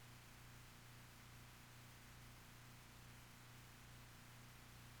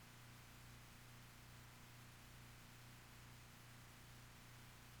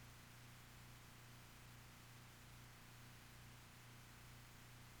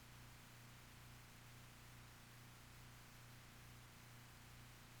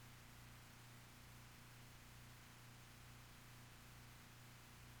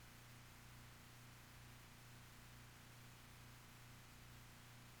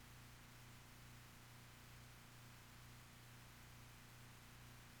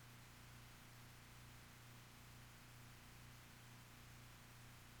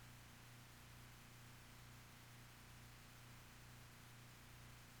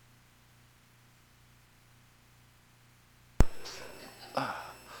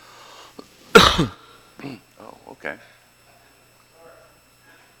Okay.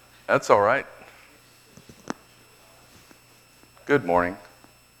 That's all right. Good morning.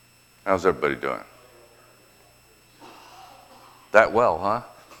 How's everybody doing? That well, huh?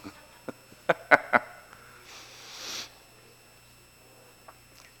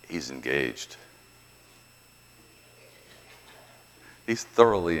 He's engaged. He's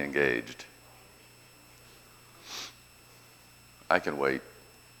thoroughly engaged. I can wait.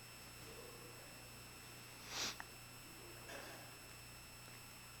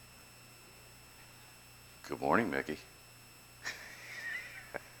 Good morning, Mickey.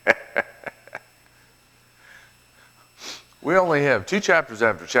 We only have 2 chapters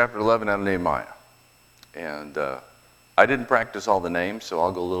after chapter 11 out of Nehemiah. And I didn't practice all the names, so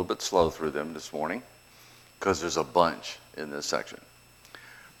I'll go a little bit slow through them this morning because there's a bunch in this section.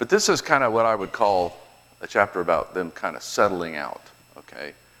 But this is kind of what I would call a chapter about them kind of settling out,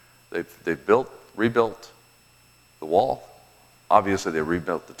 okay? They've rebuilt the wall. Obviously, they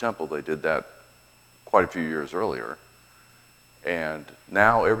rebuilt the temple. They did that quite a few years earlier. And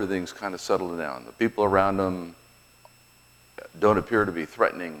now everything's kind of settled down. The people around them don't appear to be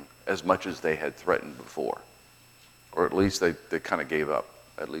threatening as much as they had threatened before. Or at least they kind of gave up,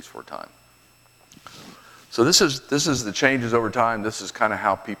 at least for a time. So this is the changes over time. This is kind of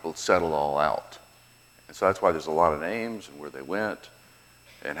how people settle all out. And so that's why there's a lot of names and where they went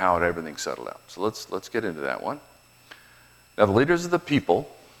and how everything settled out. So let's get into that one. Now the leaders of the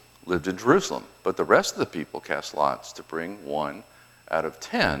people lived in Jerusalem, but the rest of the people cast lots to bring 1 out of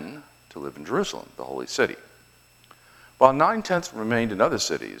 10 to live in Jerusalem, the holy city, while 9/10 remained in other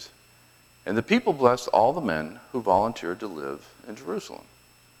cities, and the people blessed all the men who volunteered to live in Jerusalem.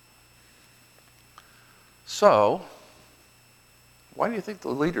 So, why do you think the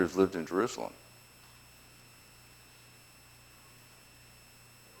leaders lived in Jerusalem?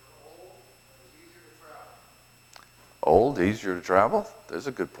 Old, easier to travel? There's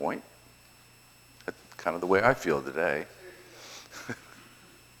a good point. That's kind of the way I feel today.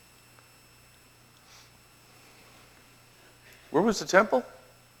 Where was the temple?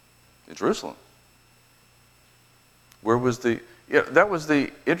 In Jerusalem. Where was that was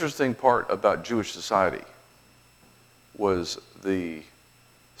the interesting part about Jewish society, was the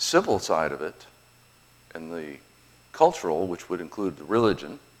civil side of it and the cultural, which would include the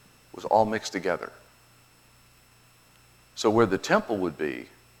religion, was all mixed together. So where the temple would be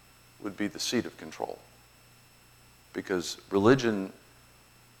the seat of control, because religion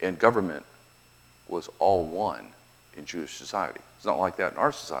and government was all one in Jewish society. It's not like that in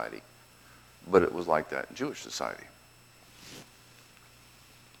our society, but it was like that in Jewish society.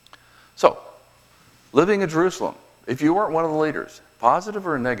 So, living in Jerusalem, if you weren't one of the leaders, positive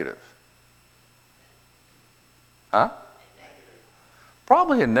or negative? Huh?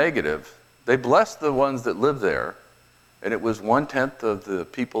 Probably a negative. They blessed the ones that lived there, and it was 1/10 of the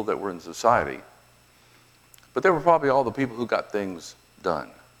people that were in society. But they were probably all the people who got things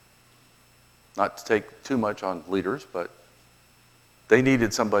done. Not to take too much on leaders, but they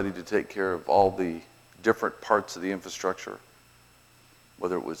needed somebody to take care of all the different parts of the infrastructure,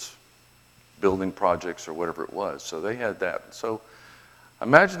 whether it was building projects or whatever it was. So they had that. So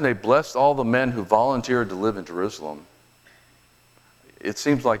imagine they blessed all the men who volunteered to live in Jerusalem. It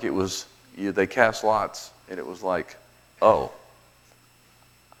seems like it was, they cast lots, and it was like, oh,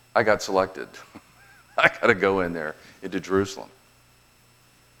 I got selected. I got to go in there into Jerusalem.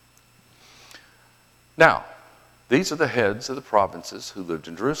 Now, these are the heads of the provinces who lived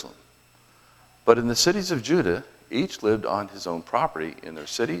in Jerusalem. But in the cities of Judah, each lived on his own property in their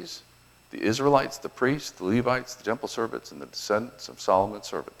cities: the Israelites, the priests, the Levites, the temple servants, and the descendants of Solomon's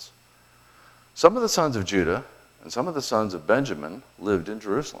servants. Some of the sons of Judah and some of the sons of Benjamin lived in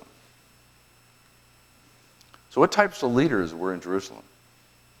Jerusalem. So what types of leaders were in Jerusalem,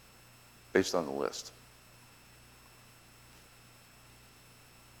 based on the list?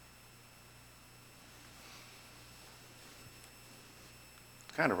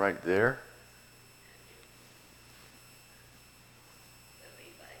 Kind of right there.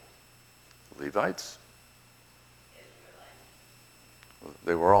 Levites? Well,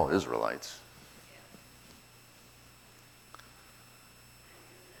 they were all Israelites.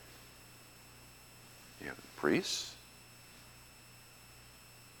 You have the priests.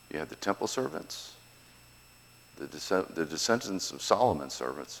 You have the temple servants. The descendants of Solomon's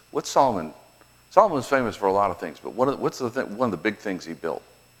servants. What's Solomon? Solomon was famous for a lot of things, but one of the big things he built?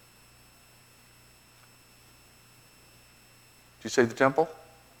 Did you say the temple?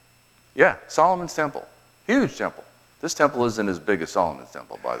 Yeah, Solomon's temple. Huge temple. This temple isn't as big as Solomon's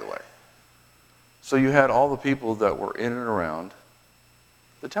temple, by the way. So you had all the people that were in and around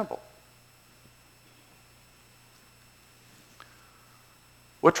the temple.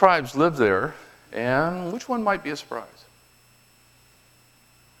 What tribes live there, and which one might be a surprise?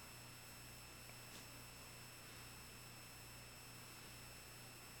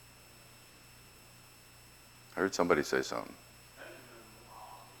 I heard somebody say something.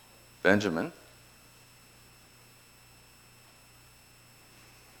 Benjamin.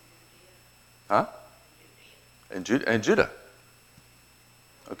 Huh? And Judah.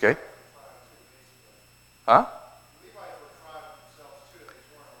 Okay. Huh?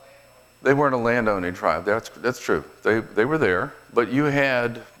 They weren't a landowning tribe. That's true. They were there, but you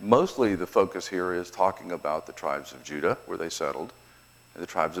had mostly the focus here is talking about the tribes of Judah, where they settled, and the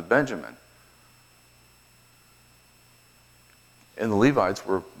tribes of Benjamin. And the Levites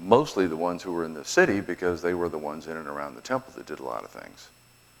were mostly the ones who were in the city because they were the ones in and around the temple that did a lot of things.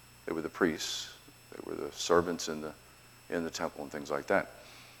 They were the priests. They were the servants in the temple and things like that.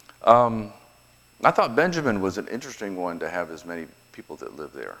 I thought Benjamin was an interesting one to have as many people that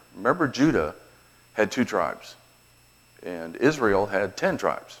lived there. Remember, Judah had 2 tribes, and Israel had 10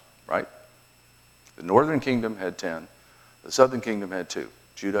 tribes, right? The northern kingdom had 10. The southern kingdom had 2,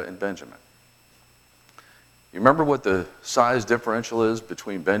 Judah and Benjamin. You remember what the size differential is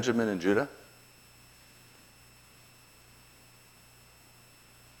between Benjamin and Judah?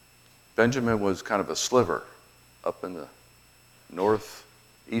 Benjamin was kind of a sliver up in the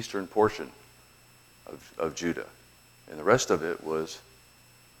northeastern portion of Judah. And the rest of it was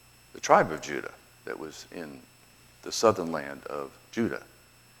the tribe of Judah that was in the southern land of Judah.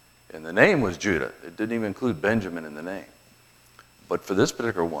 And the name was Judah. It didn't even include Benjamin in the name. But for this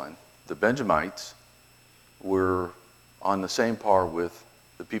particular one, the Benjamites were on the same par with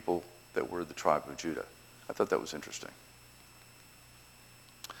the people that were the tribe of Judah. I thought that was interesting.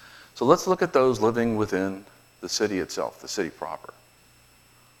 So let's look at those living within the city itself, the city proper.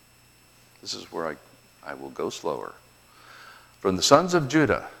 This is where I will go slower. From the sons of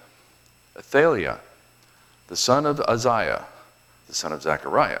Judah, Athaliah, the son of Uzziah, the son of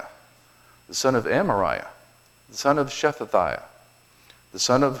Zechariah, the son of Amariah, the son of Shephatiah, the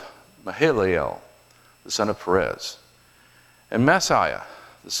son of Mahalalel, the son of Perez, and Maaseiah,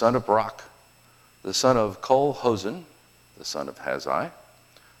 the son of Barak, the son of Kol-Hozan, the son of Hazai,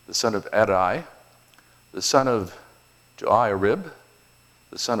 the son of Adai, the son of Joiarib,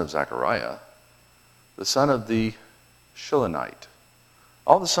 the son of Zechariah, the son of the Shilonite.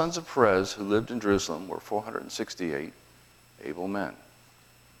 All the sons of Perez who lived in Jerusalem were 468 able men.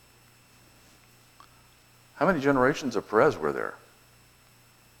 How many generations of Perez were there?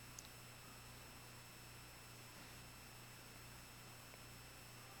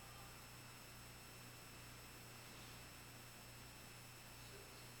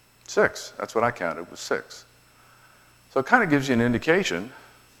 Six. That's what I counted, was 6. So it kind of gives you an indication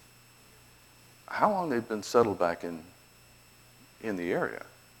how long they've been settled back in the area.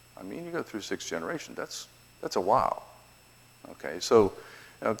 I mean, you go through 6 generations, that's a while. Okay, so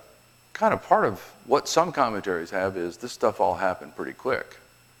kind of part of what some commentaries have is this stuff all happened pretty quick.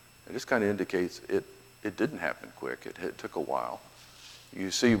 It just kind of indicates it didn't happen quick. It took a while.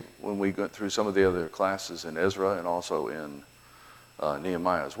 You see when we went through some of the other classes in Ezra and also in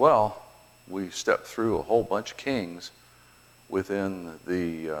Nehemiah as well, we stepped through a whole bunch of kings within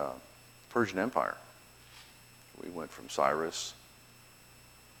the Persian Empire. We went from Cyrus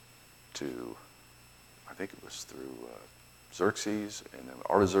to, I think it was through Xerxes, and then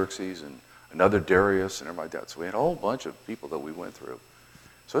Artaxerxes, and another Darius, and everybody like that. So we had a whole bunch of people that we went through.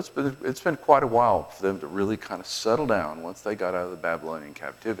 So it's been quite a while for them to really kind of settle down once they got out of the Babylonian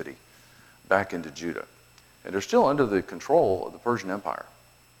captivity back into Judah. And they're still under the control of the Persian Empire.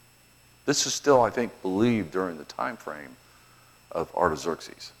 This is still, I think, believed during the time frame of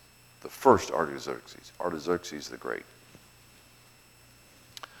Artaxerxes, the first Artaxerxes, Artaxerxes the Great.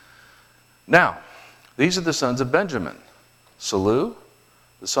 Now, these are the sons of Benjamin. Salu,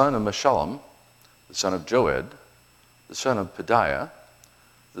 the son of Meshullam, the son of Joed, the son of Pedaiah,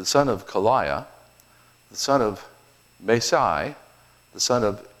 the son of Kaliah, the son of Masai, the son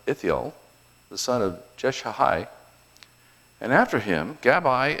of Ithiel, the son of Jeshahai, and after him,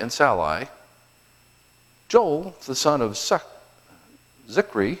 Gabai and Salai. Joel, the son of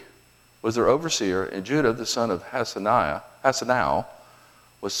Zikri, was their overseer, and Judah, the son of Hasanau,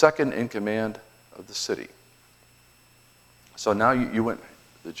 was second in command of the city. So now you went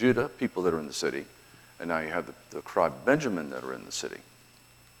the Judah, people that are in the city, and now you have the tribe of Benjamin that are in the city.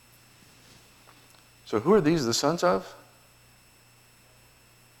 So who are these the sons of?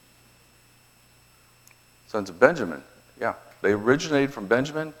 Sons of Benjamin. Yeah, they originated from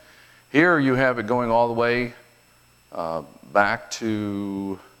Benjamin. Here you have it going all the way back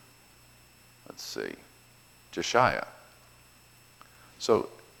to, let's see, Jeshaiah. So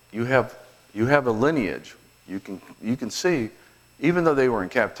you have a lineage. You can see, even though they were in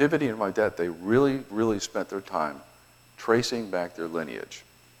captivity and like that, they really, really spent their time tracing back their lineage.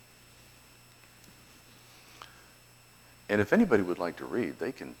 And if anybody would like to read,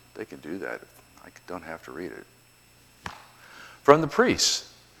 they can do that. I don't have to read it. From the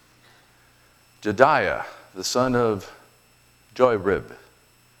priests, Jediah, the son of Joarib,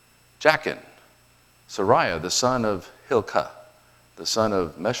 Jachin, Sariah, the son of Hilkiah, the son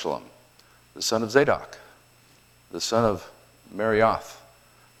of Meshullam, the son of Zadok, the son of Marioth,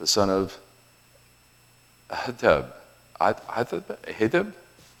 the son of Ahitub,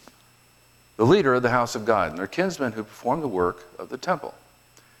 the leader of the house of God, and their kinsmen who performed the work of the temple.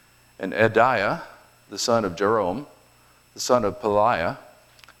 And Adiah, the son of Jerome, the son of Peliah,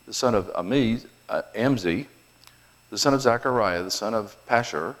 the son of Amzi, the son of Zechariah, the son of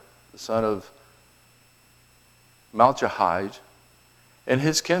Pashur, the son of Malchihai, and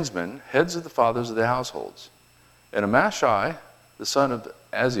his kinsmen, heads of the fathers of the households. And Amashai, the son of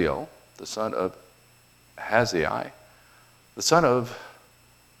Aziel, the son of Hazai, the son of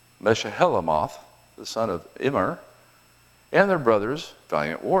Meshahelamoth, the son of Immer, and their brothers,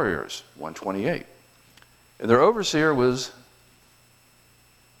 valiant warriors, 128. And their overseer was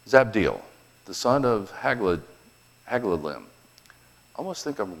Zabdiel, the son of Haglalim. I almost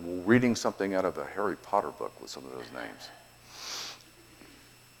think I'm reading something out of a Harry Potter book with some of those names.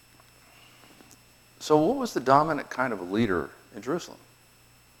 So what was the dominant kind of a leader in Jerusalem?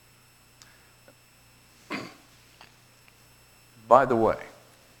 By the way,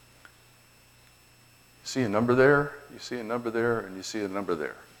 you see a number there, you see a number there, and you see a number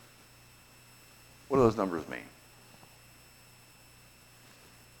there. What do those numbers mean?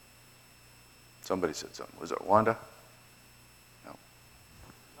 Somebody said something. Was it Wanda? No.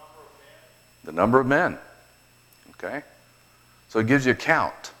 The number of men. Okay? So it gives you a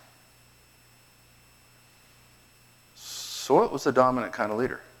count. So what was the dominant kind of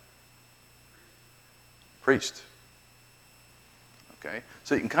leader? Priest. Okay?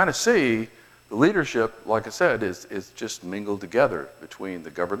 So you can kind of see the leadership, like I said, is just mingled together between the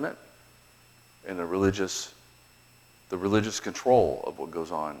government and the religious control of what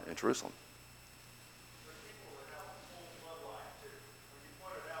goes on in Jerusalem.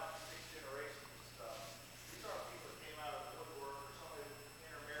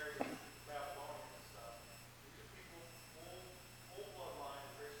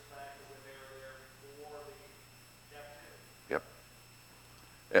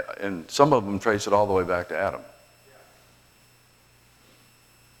 And some of them trace it all the way back to Adam.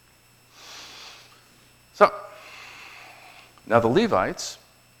 So, now the Levites,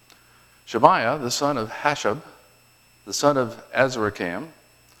 Shemaiah, the son of Hashab, the son of Azrikam,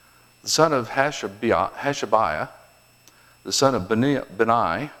 the son of Hashabiah, the son of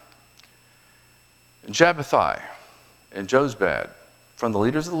Benai, and Jabbathai, and Jozbad, from the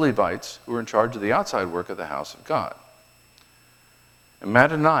leaders of the Levites who were in charge of the outside work of the house of God. And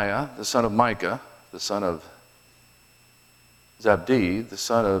Mattaniah, the son of Micah, the son of Zabdi, the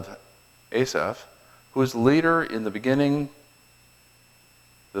son of Asaph, who was the leader in the beginning,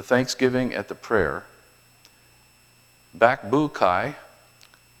 the thanksgiving at the prayer. Bakbukai,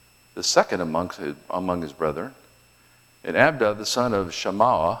 the second among his brethren. And Abda, the son of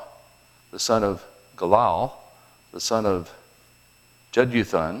Shemaiah, the son of Galal, the son of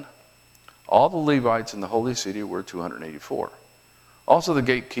Jeduthun. All the Levites in the holy city were 284. Also the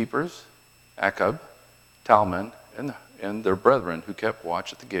gatekeepers, Akab, Talman, and their brethren who kept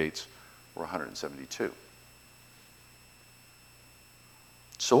watch at the gates were 172.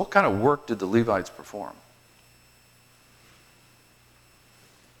 So what kind of work did the Levites perform?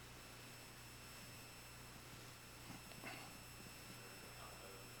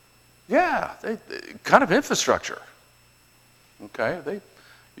 Yeah, they kind of infrastructure. Okay,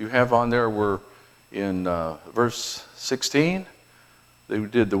 you have on there, we're in verse 16, they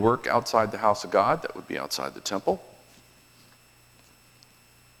did the work outside the house of God. That would be outside the temple.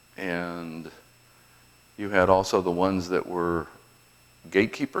 And you had also the ones that were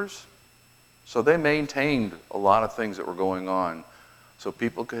gatekeepers. So they maintained a lot of things that were going on so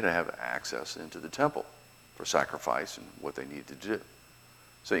people could have access into the temple for sacrifice and what they needed to do.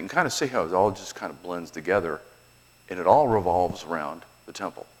 So you can kind of see how it all just kind of blends together, and it all revolves around the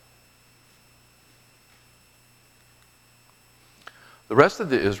temple. The rest of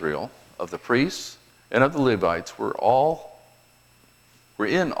the Israel, of the priests and of the Levites, were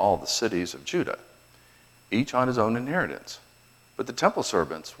in all the cities of Judah, each on his own inheritance. But the temple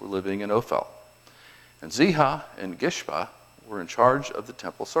servants were living in Ophel. And Ziha and Gishpa were in charge of the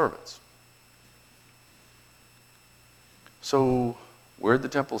temple servants. So Where did the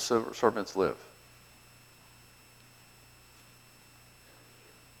temple servants live?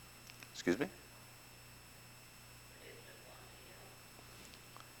 Excuse me?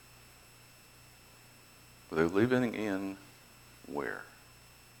 Were they living in where?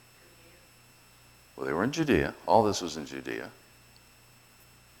 Well, they were in Judea. All this was in Judea.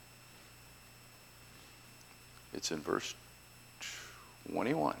 It's in verse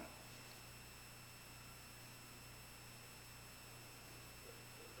 21.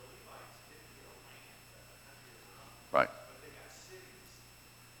 Right.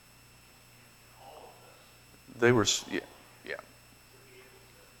 They were, yeah.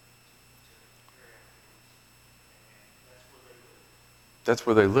 That's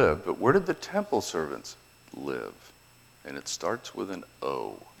where they lived. But where did the temple servants live? And it starts with an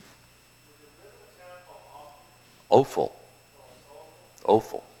O. Ophel.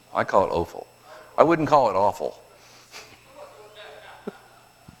 Ophel. I call it Ophel. I wouldn't call it awful.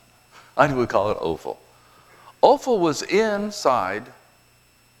 I would call it Ophel. Ophel was inside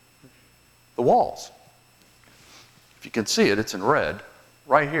the walls. If you can see it, it's in red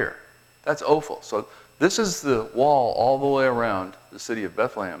right here. That's Ophel. So this is the wall all the way around the city of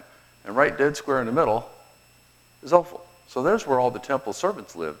Bethlehem. And right dead square in the middle is Ophel. So there's where all the temple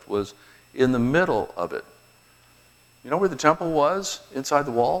servants lived, was in the middle of it. You know where the temple was inside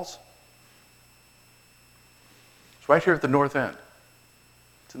the walls? It's right here at the north end.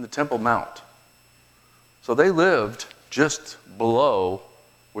 It's in the Temple Mount. So they lived just below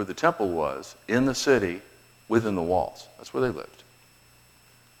where the temple was, in the city, within the walls. That's where they lived.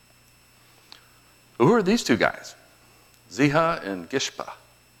 Who are these two guys? Ziha and Gishpa.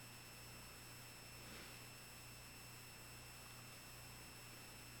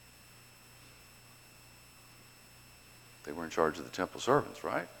 They were in charge of the temple servants,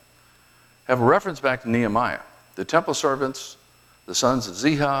 right? Have a reference back to Nehemiah. The temple servants, the sons of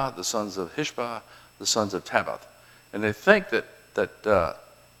Ziha, the sons of Hishpa, the sons of Tabbath. And they think that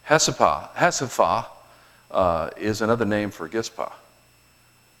Hesapha is another name for Gishpa.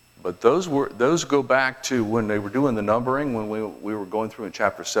 But those go back to when they were doing the numbering, when we were going through in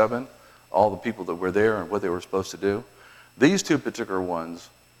chapter 7, all the people that were there and what they were supposed to do. These two particular ones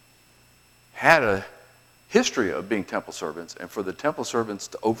had a history of being temple servants, and for the temple servants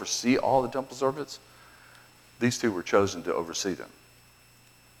to oversee all the temple servants, these two were chosen to oversee them.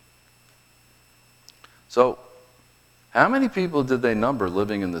 So, how many people did they number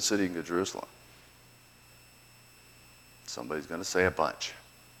living in the city of Jerusalem? Somebody's going to say a bunch.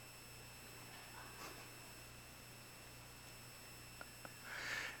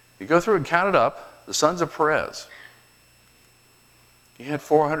 You go through and count it up, the sons of Perez. He had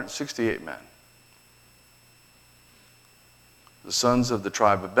 468 men. The sons of the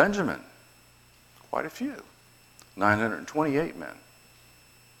tribe of Benjamin, quite a few, 928 men.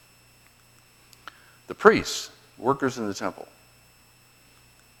 The priests, workers in the temple,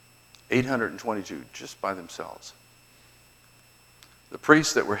 822 just by themselves. The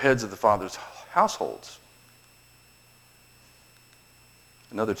priests that were heads of the fathers' households,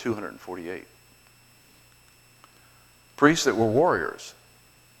 another 248. Priests that were warriors.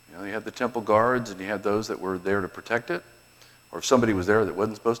 You know, you had the temple guards and you had those that were there to protect it. Or if somebody was there that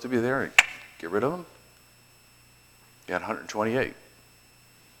wasn't supposed to be there, you get rid of them. You had 128.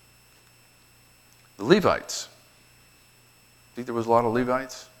 The Levites. Think there was a lot of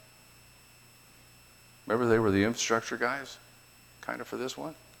Levites? Remember they were the infrastructure guys? Kind of for this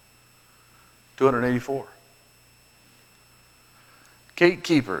one? 284.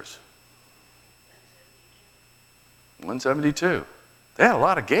 Gatekeepers. 172. They had a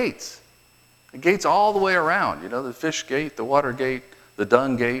lot of gates. The gates all the way around. You know, the fish gate, the water gate, the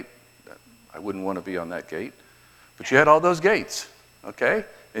dung gate. I wouldn't want to be on that gate. But you had all those gates, okay?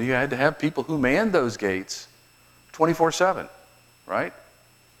 And you had to have people who manned those gates 24/7, right?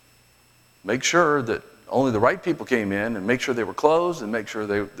 Make sure that only the right people came in and make sure they were closed and make sure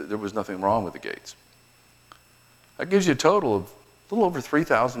there was nothing wrong with the gates. That gives you a total of a little over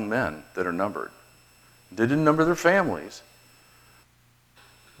 3,000 men that are numbered. They didn't number their families.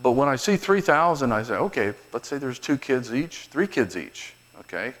 But when I see 3,000, I say, okay, let's say there's 2 kids each, 3 kids each,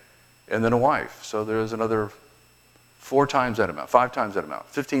 okay? And then a wife. So there's another 4 times that amount, 5 times that amount,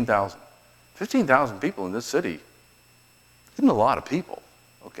 15,000. 15,000 people in this city isn't a lot of people,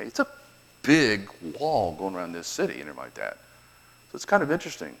 okay? It's a big wall going around this city and everything like that. So it's kind of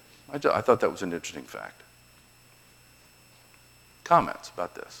interesting. I thought that was an interesting fact. Comments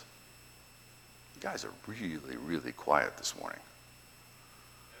about this? You guys are really, really quiet this morning.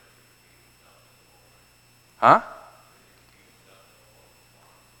 Huh?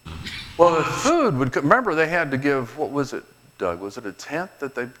 Well, the food would, remember they had to give, what was it, Doug? Was it a tent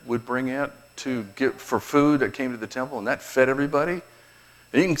that they would bring in to get for food that came to the temple, and that fed everybody?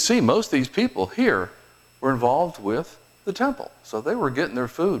 And you can see most of these people here were involved with the temple. So they were getting their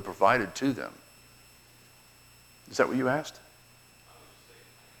food provided to them. Is that what you asked?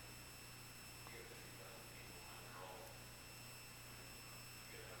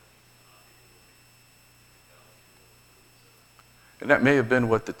 And that may have been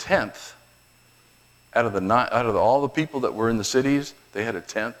what the 10th, out of all the people that were in the cities, they had a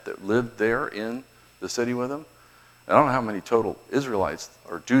 10th that lived there in the city with them. And I don't know how many total Israelites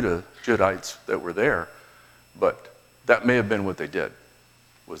or Judites that were there, but that may have been what they did,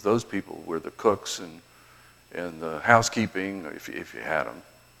 was those people were the cooks and the housekeeping, if you had them,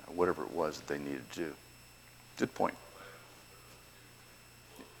 whatever it was that they needed to do. Good point.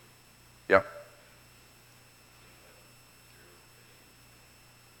 Yep.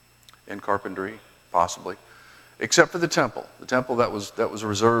 And carpentry, possibly, except for the temple. The temple that was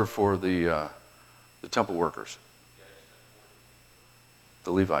reserved for the temple workers,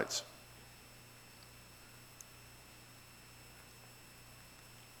 the Levites.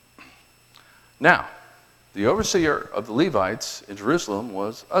 Now, the overseer of the Levites in Jerusalem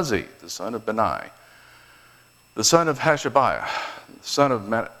was Uzzi, the son of Bani, the son of Hashabiah, the son of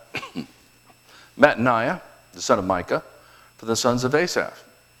Mattaniah, the son of Micah, for the sons of Asaph,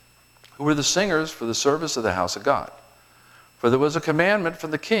 who were the singers for the service of the house of God. For there was a commandment from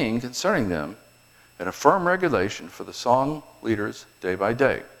the king concerning them, and a firm regulation for the song leaders day by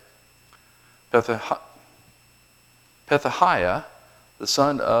day. Pethahiah, the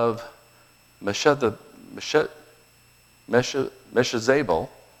son of Meshezabel,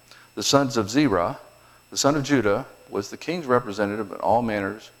 the sons of Zerah, the son of Judah, was the king's representative in all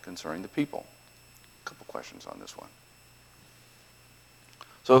matters concerning the people. A couple questions on this one.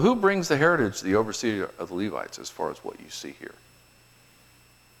 So who brings the heritage to the overseer of the Levites as far as what you see here?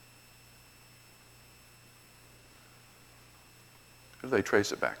 Who do they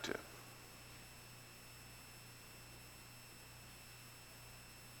trace it back to?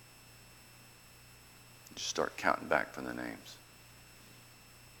 Just start counting back from the names.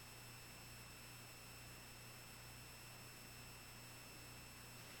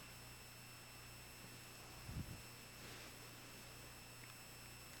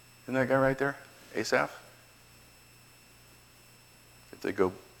 Isn't that guy right there? Asaph? If they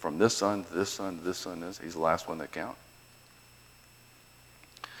go from this son to this son to this son, he's the last one that count.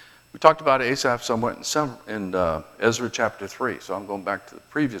 We talked about Asaph somewhat in Ezra chapter 3, so I'm going back to the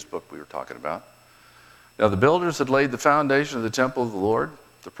previous book we were talking about. Now the builders had laid the foundation of the temple of the Lord.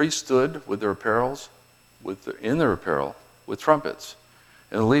 The priests stood with their apparels, in their apparel, with trumpets,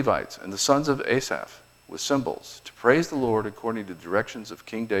 and the Levites and the sons of Asaph with cymbals, to praise the Lord according to the directions of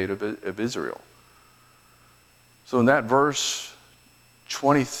King David of Israel. So in that verse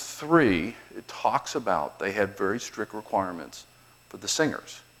 23, it talks about they had very strict requirements for the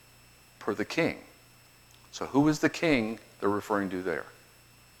singers, per the king. So who is the king they're referring to there?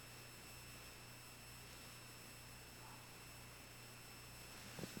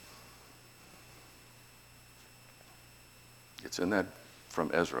 It's in that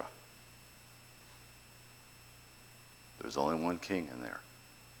from Ezra. There's only one king in there.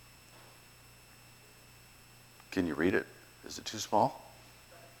 Can you read it? Is it too small?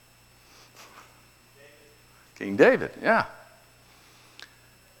 King David, yeah.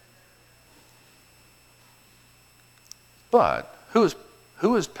 But who is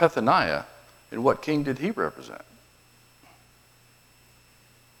Pethaniah, and what king did he represent?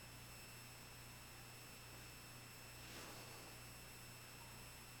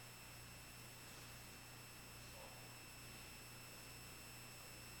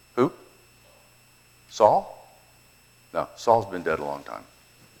 Who? Saul? No, Saul's been dead a long time.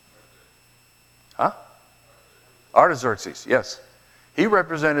 Huh? Artaxerxes, yes. He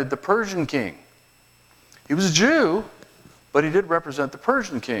represented the Persian king. He was a Jew, but he did represent the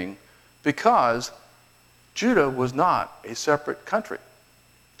Persian king because Judah was not a separate country.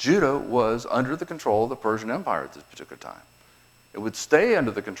 Judah was under the control of the Persian Empire at this particular time. It would stay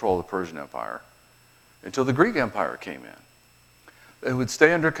under the control of the Persian Empire until the Greek Empire came in. It would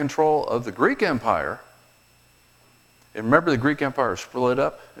stay under control of the Greek Empire. And remember the Greek Empire split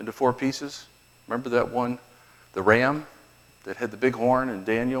up into 4 pieces? Remember that one, the ram that had the big horn in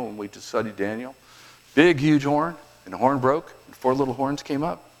Daniel when we just studied Daniel? Big, huge horn, and the horn broke, and 4 little horns came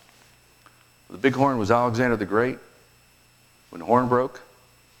up. The big horn was Alexander the Great. When the horn broke,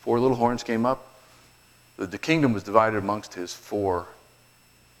 4 little horns came up. The kingdom was divided amongst his 4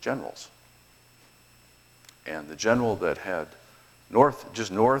 generals. And the general that had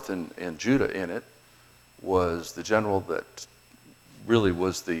just north and Judah in it was the general that really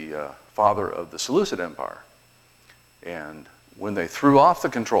was the father of the Seleucid Empire. And when they threw off the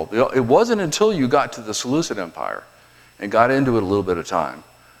control, it wasn't until you got to the Seleucid Empire and got into it a little bit of time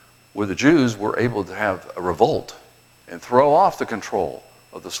where the Jews were able to have a revolt and throw off the control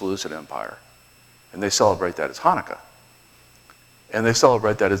of the Seleucid Empire. And they celebrate that as Hanukkah. And they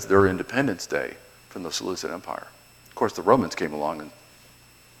celebrate that as their Independence Day from the Seleucid Empire. Of course, the Romans came along and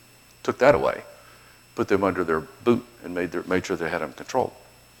took that away, put them under their boot, and made sure they had them controlled.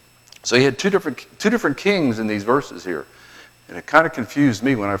 So you had two different kings in these verses here. And it kind of confused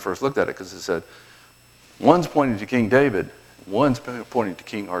me when I first looked at it, because it said, one's pointing to King David, one's pointing to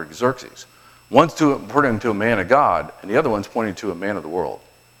King Artaxerxes. One's pointing to a man of God, and the other one's pointing to a man of the world.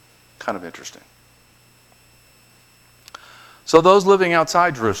 Kind of interesting. So those living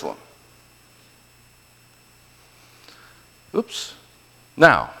outside Jerusalem. Oops.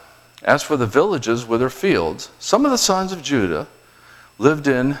 Now, as for the villages with their fields, some of the sons of Judah lived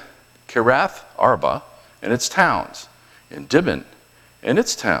in Kiriath Arba and its towns, in Dibon and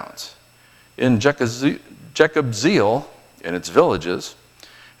its towns, in Jekabzeel and its villages,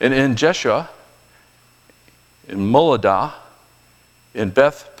 and in Jeshua, in Moladah, in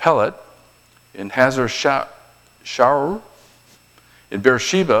Beth Pelet, in Hazar Shaur, in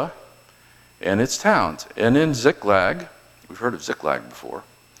Beersheba and its towns, and in Ziklag, we've heard of Ziklag before,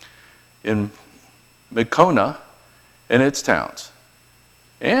 in Mekonah and its towns,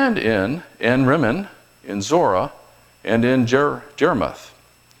 and in En-Rimmon, in Zorah, and in Jeremoth,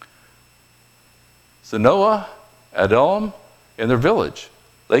 Zanoah, Adullam, and their village,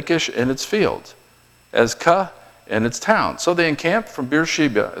 Lachish and its fields, Azekah and its towns. So they encamped from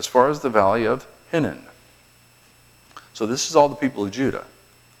Beersheba as far as the valley of Hinnon. So this is all the people of Judah.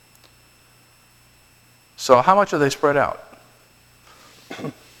 So how much are they spread out?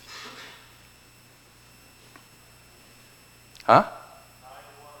 Huh?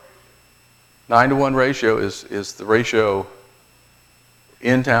 9-to-1 ratio is the ratio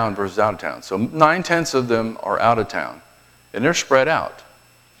in town versus out of town. So 9/10 of them are out of town, and they're spread out.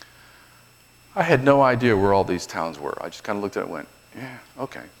 I had no idea where all these towns were. I just kind of looked at it and went, yeah,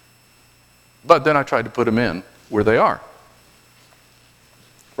 okay. But then I tried to put them in where they are.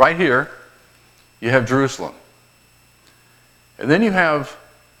 Right here, you have Jerusalem. And then you have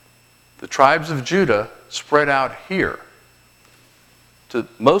the tribes of Judah spread out here,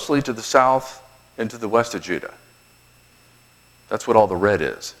 mostly to the south and to the west of Judah. That's what all the red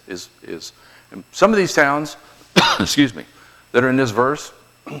is. And some of these towns, excuse me, that are in this verse,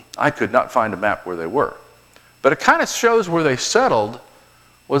 I could not find a map where they were. But it kind of shows where they settled.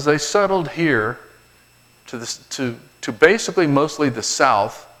 Was they settled here to basically mostly the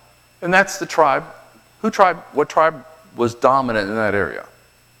south, and that's the tribe. What tribe was dominant in that area?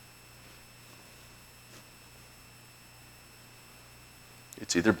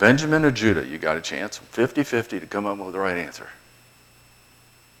 It's either Benjamin or Judah. You got a chance, 50-50, to come up with the right answer.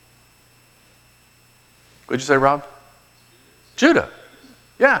 What'd you say, Rob? Judah.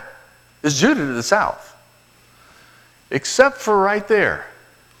 Yeah. It's Judah to the south. Except for right there,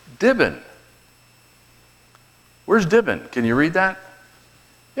 Dibon. Where's Dibon? Can you read that?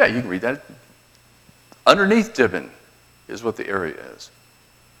 Yeah, you can read that. Underneath Dibon is what the area is.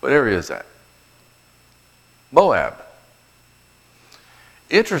 What area is that? Moab.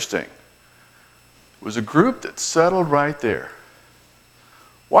 Interesting. It was a group that settled right there.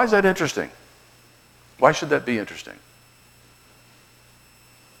 Why is that interesting? Why should that be interesting?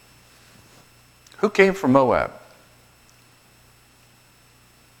 Who came from Moab?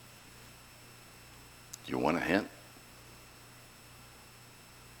 You want a hint?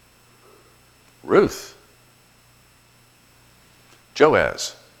 Ruth.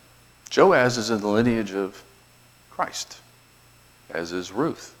 Joaz. Joaz is in the lineage of Christ, as is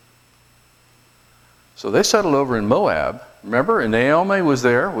Ruth. So they settled over in Moab. Remember, and Naomi was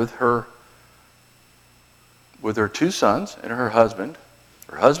there with her 2 sons and her husband.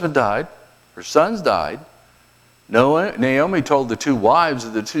 Her husband died. Her sons died. Naomi told the 2 wives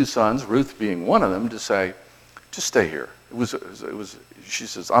of the 2 sons, Ruth being one of them, to say, just stay here. She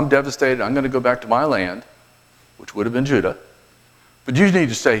says, I'm devastated. I'm going to go back to my land, which would have been Judah. But you need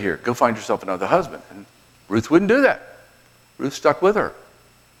to stay here. Go find yourself another husband. And Ruth wouldn't do that. Ruth stuck with her.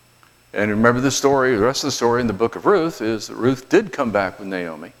 And remember the story, the rest of the story in the book of Ruth is that Ruth did come back with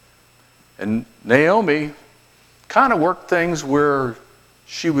Naomi. And Naomi kind of worked things where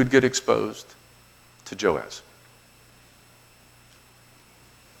she would get exposed to Joaz.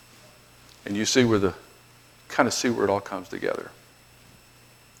 And you see where it all comes together.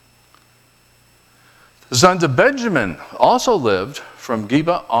 The sons of Benjamin also lived from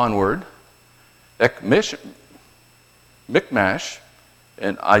Geba onward, Michmash,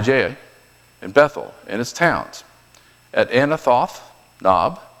 and Ijah, and Bethel, and its towns, at Anathoth,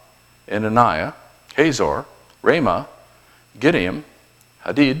 Nob, and Ananiah, Hazor, Ramah, Gideam,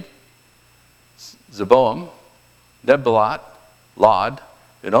 Hadid, Zeboam, Nebalat, Lod,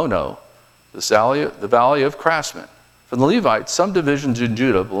 and Ono, the valley of craftsmen. From the Levites, some divisions in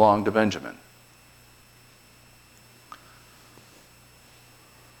Judah belonged to Benjamin.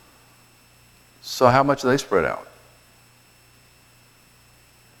 So how much do they spread out?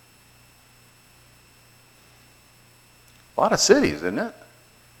 A lot of cities, isn't it?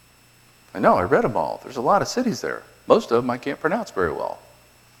 I know, I read them all. There's a lot of cities there. Most of them I can't pronounce very well.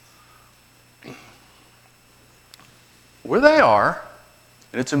 Where they are,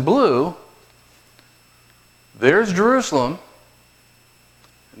 and it's in blue, there's Jerusalem,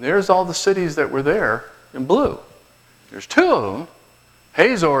 and there's all the cities that were there in blue. There's two of them,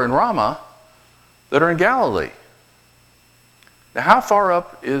 Hazor and Ramah, that are in Galilee. Now, how far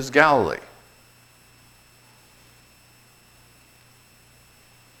up is Galilee?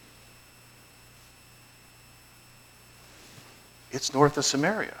 It's north of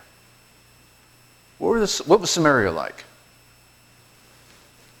Samaria. What was Samaria like?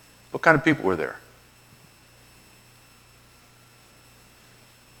 What kind of people were there?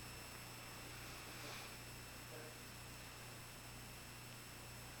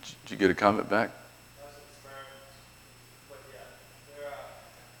 Did you get a comment back?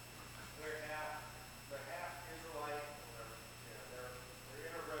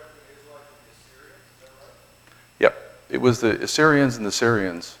 Yep, it was the Assyrians and the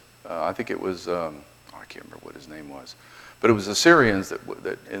Syrians. I think it was, I can't remember what his name was, but it was the Syrians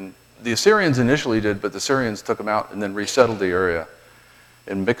and the Assyrians initially did, but the Syrians took them out and then resettled the area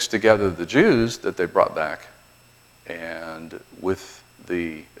and mixed together the Jews that they brought back and with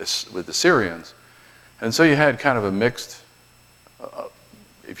the Syrians. And so you had kind of a mixed,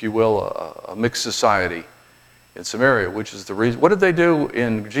 if you will, a mixed society in Samaria, which is the reason. What did they do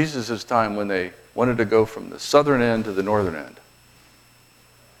in Jesus' time when they wanted to go from the southern end to the northern end?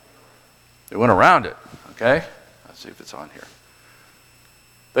 They went around it, okay? Let's see if it's on here.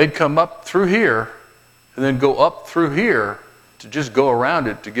 They'd come up through here and then go up through here to just go around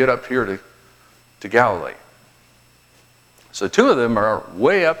it to get up here to Galilee. So two of them are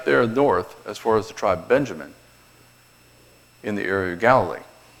way up there north as far as the tribe of Benjamin in the area of Galilee.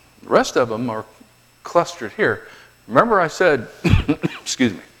 The rest of them are clustered here. Remember I said,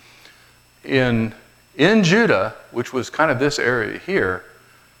 excuse me, in Judah, which was kind of this area here,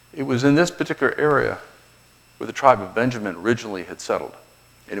 it was in this particular area where the tribe of Benjamin originally had settled.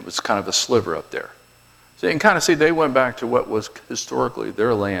 And it was kind of a sliver up there. So you can kind of see they went back to what was historically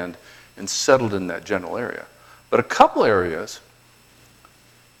their land and settled in that general area. But a couple areas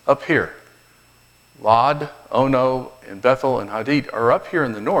up here, Lod, Ono, and Bethel and Hadid are up here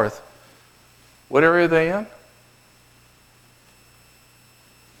in the north. What area are they in?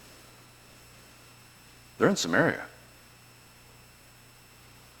 They're in Samaria.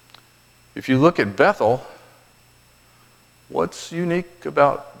 If you look at Bethel, what's unique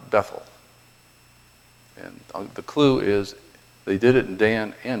about Bethel? And the clue is they did it in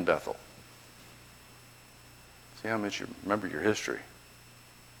Dan and Bethel. See how much you remember your history.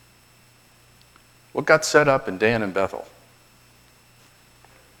 What got set up in Dan and Bethel?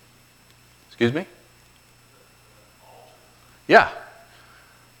 Excuse me? Yeah.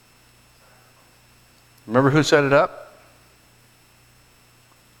 Remember who set it up?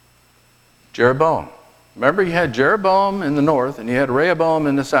 Jeroboam. Remember, you had Jeroboam in the north and you had Rehoboam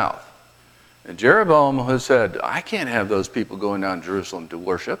in the south. And Jeroboam has said, I can't have those people going down to Jerusalem to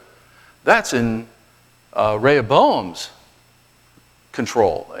worship. That's in Rehoboam's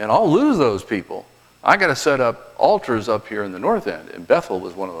control, and I'll lose those people. I got to set up altars up here in the north end, and Bethel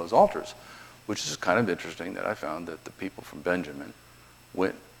was one of those altars, which is kind of interesting that I found that the people from Benjamin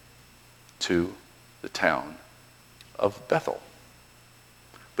went to the town of Bethel.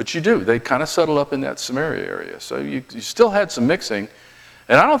 But you do. They kind of settled up in that Samaria area. So you still had some mixing.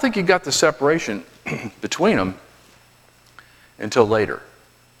 And I don't think you got the separation between them until later.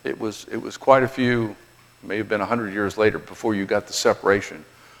 It was quite a few, may have been 100 years later, before you got the separation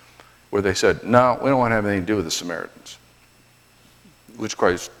where they said, no, we don't want to have anything to do with the Samaritans, which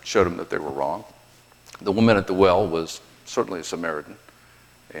Christ showed them that they were wrong. The woman at the well was certainly a Samaritan,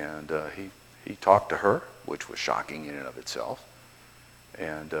 and he talked to her, which was shocking in and of itself,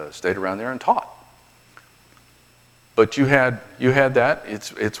 and stayed around there and taught. But you had that.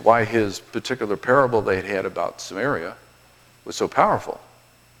 It's why his particular parable they had about Samaria was so powerful.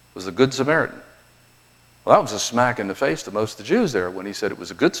 It was the Good Samaritan. Well, that was a smack in the face to most of the Jews there when he said it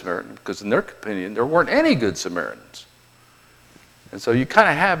was a good Samaritan, because in their opinion, there weren't any good Samaritans. And so you kind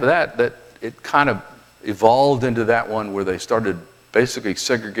of have that it kind of evolved into that one where they started basically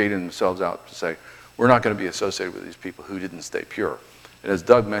segregating themselves out to say, we're not going to be associated with these people who didn't stay pure. And as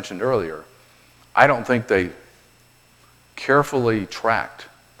Doug mentioned earlier, I don't think they carefully tracked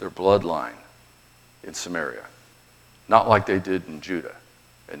their bloodline in Samaria, not like they did in Judah.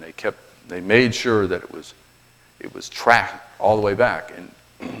 And they made sure that it was tracked all the way back.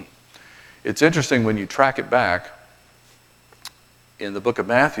 And it's interesting when you track it back. In the book of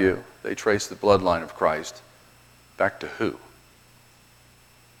Matthew, they trace the bloodline of Christ back to who?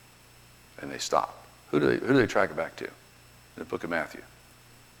 And they stop. Who do they track it back to in the book of Matthew?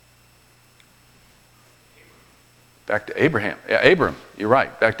 Back to Abraham. Yeah, Abram. You're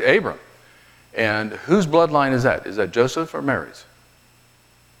right. Back to Abram. And whose bloodline is that? Is that Joseph or Mary's?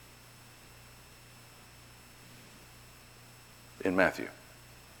 In Matthew.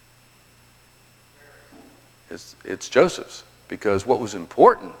 It's Joseph's. Because what was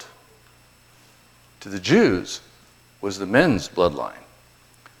important to the Jews was the men's bloodline.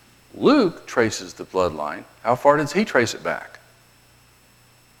 Luke traces the bloodline. How far does he trace it back?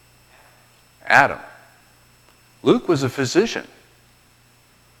 Adam. Luke was a physician.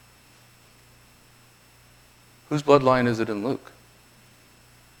 Whose bloodline is it in Luke?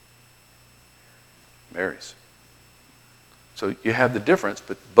 Mary's. So you have the difference,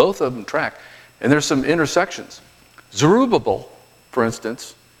 but both of them track. And there's some intersections. Zerubbabel, for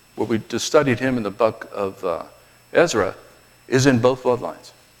instance, where we just studied him in the book of Ezra, is in both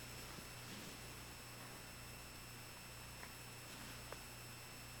bloodlines.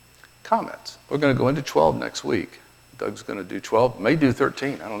 Comments. We're going to go into 12 next week. Doug's going to do 12, may do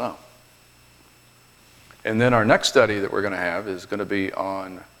 13, I don't know. And then our next study that we're going to have is going to be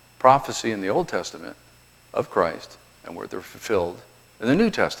on prophecy in the Old Testament of Christ and where they're fulfilled in the New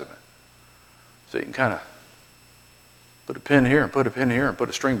Testament. So you can kind of put a pin here and put a pin here and put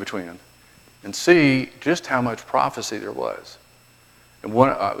a string between them and see just how much prophecy there was. And when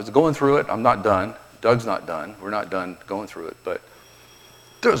I was going through it, I'm not done. Doug's not done. We're not done going through it. But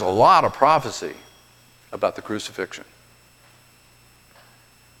there's a lot of prophecy about the crucifixion.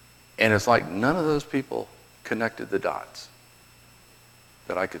 And it's like none of those people connected the dots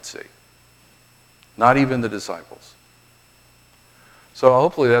that I could see. Not even the disciples. So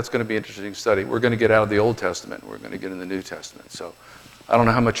hopefully that's going to be an interesting study. We're going to get out of the Old Testament. We're going to get in the New Testament. So I don't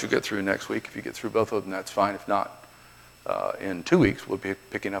know how much you get through next week. If you get through both of them, that's fine. If not, in 2 weeks, we'll be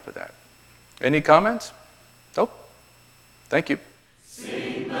picking up at that. Any comments? Nope. Thank you.